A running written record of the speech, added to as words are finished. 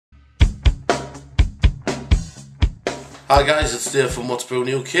Hi guys, it's Dave from What's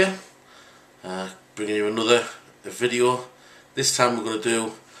Brewing UK, bringing you another video. This time we're going to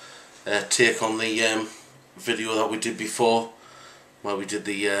do a take on the video that we did before, where we did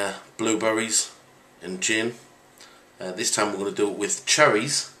the blueberries and gin. This time we're going to do it with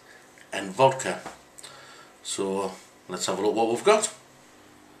cherries and vodka. So let's have a look what we've got.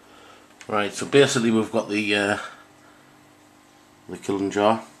 Right, so basically we've got the kiln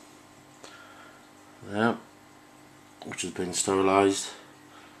jar there, which has been sterilised,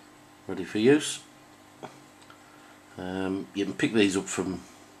 ready for use. You can pick these up from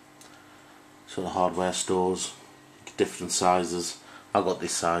sort of hardware stores, different sizes. I got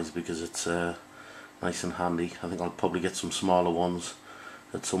this size because it's nice and handy. I think I'll probably get some smaller ones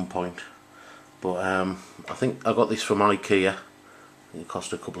at some point, but I think I got this from IKEA. It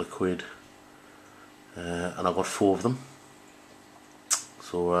cost a couple of quid, and I got 4 of them.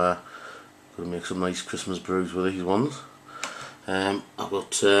 So going to make some nice Christmas brews with these ones. I've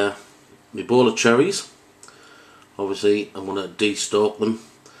got my bowl of cherries. Obviously I'm going to de-stalk them.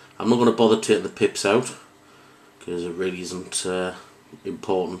 I'm not going to bother taking the pips out because it really isn't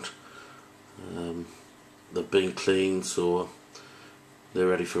important. They've been cleaned, so they're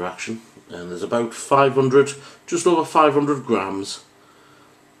ready for action. And there's about 500, just over 500 grams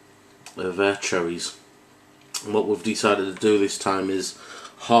of cherries. And what we've decided to do this time is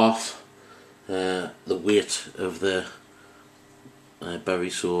half the weight of the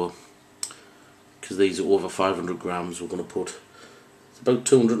berries. So because these are over 500 grams, we're going to put about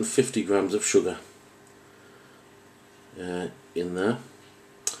 250 grams of sugar in there.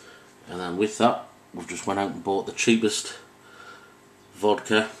 And then with that we've just went out and bought the cheapest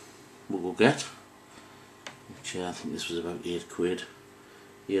vodka we will get, which I think this was about 8 quid,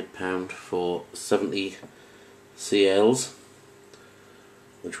 £8 for 70 cls,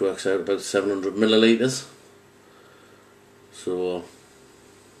 which works out about 700 millilitres. So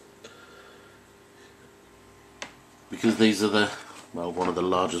because these are one of the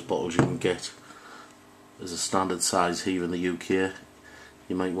largest bottles you can get as a standard size here in the UK,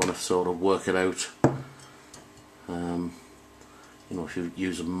 you might want to sort of work it out, you know, if you're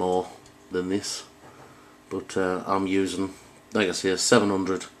using more than this. But I'm using, like I say,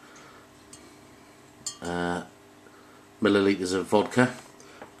 700 millilitres of vodka,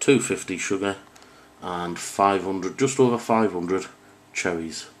 250 sugar, and 500, just over 500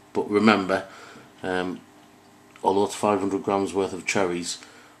 cherries. But remember, although it's 500 grams worth of cherries,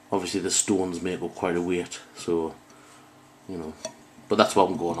 obviously the stones make up quite a weight, so you know, but that's what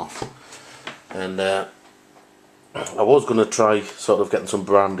I'm going off. And I was going to try sort of getting some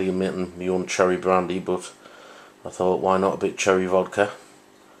brandy and making my own cherry brandy, but I thought, why not a bit cherry vodka.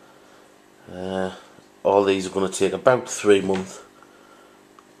 All these are going to take about 3 months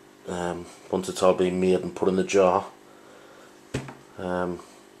once it's all been made and put in the jar, to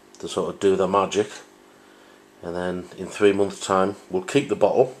sort of do the magic. And then in 3 months time we'll keep the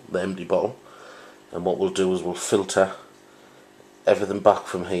bottle, the empty bottle, and what we'll do is we'll filter everything back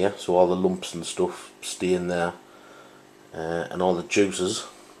from here, so all the lumps and stuff stay in there, and all the juices,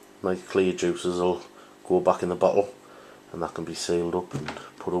 nice clear juices, will go back in the bottle, and that can be sealed up and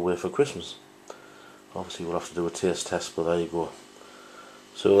put away for Christmas. Obviously we'll have to do a taste test, but there you go.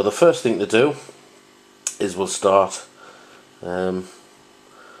 So the first thing to do is we'll start, I'm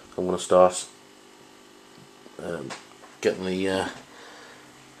going to start getting the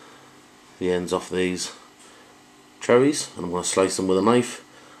ends off these cherries, and I'm going to slice them with a knife,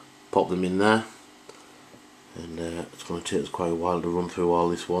 pop them in there, and it's going to take us quite a while to run through all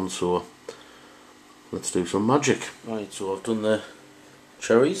this one, so let's do some magic. Right, so I've done the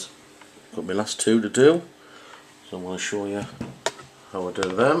cherries, got my last 2 to do, so I'm going to show you how I do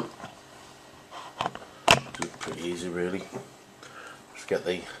them. Do it pretty easy really. Just get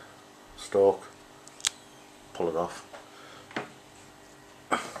the stalk, pull it off,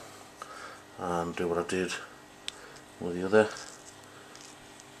 and do what I did with the other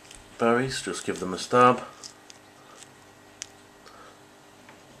berries, just give them a stab,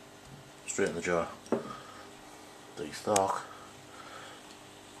 straight in the jar, de-stalk,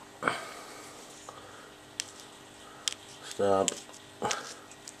 stab,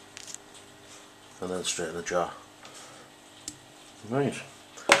 and then straight in the jar. Right,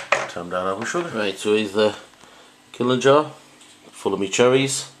 turn down our sugar. Right, so here's the kiln jar full of my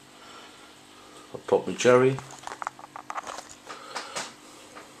cherries. I'll pop my cherry,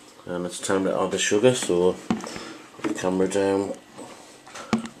 and it's time to add the sugar, so put the camera down,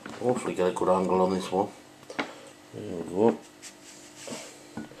 hopefully get a good angle on this one. There we go.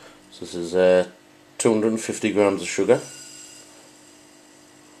 So this is 250 grams of sugar.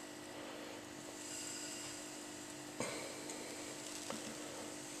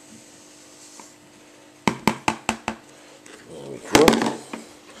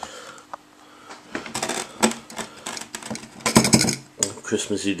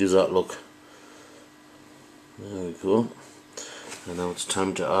 Christmassy does that look. There we go. And now it's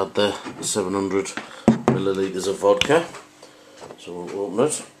time to add the 700 millilitres of vodka. So we'll open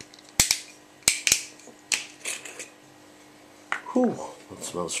it. Whew, that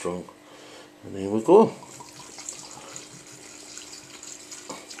smells strong. And here we go.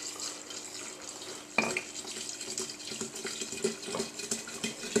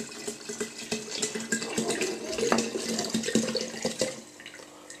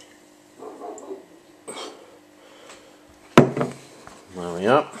 There we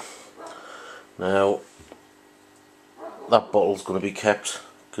are. Now that bottle's going to be kept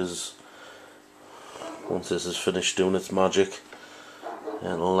because once this is finished doing its magic,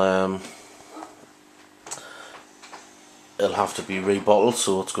 it'll have to be rebottled,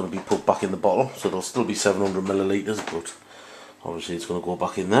 so it's going to be put back in the bottle. So there'll still be 700 millilitres, but obviously it's going to go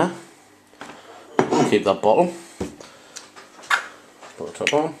back in there. Keep that bottle. Put the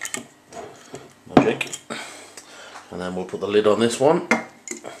top on. Magic. And then we'll put the lid on this one.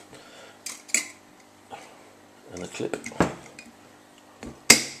 And a clip.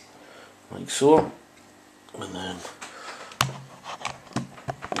 Like so. And then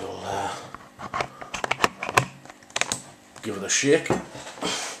we'll give it a shake. Now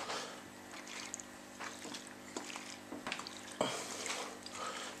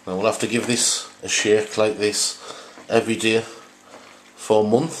we'll have to give this a shake like this every day for a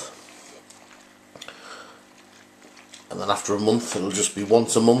month, and then after a month it'll just be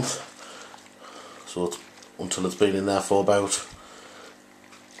once a month, so it's, until it's been in there for about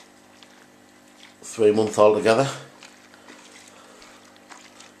 3 months altogether.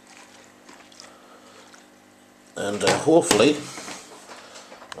 And hopefully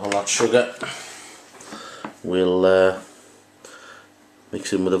all that sugar will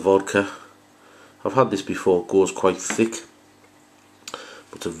mix in with the vodka. I've had this before, it goes quite thick,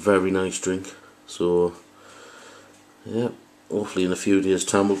 but it's a very nice drink. So yeah, hopefully in a few days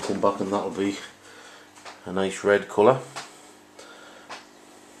time we'll come back and that'll be a nice red colour.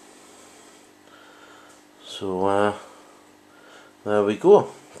 So there we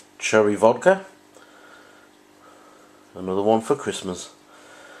go, cherry vodka, another one for Christmas.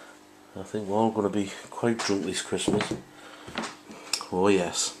 I think we're all going to be quite drunk this Christmas. Oh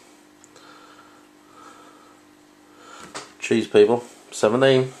yes. Cheers people,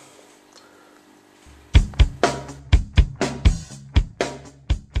 17.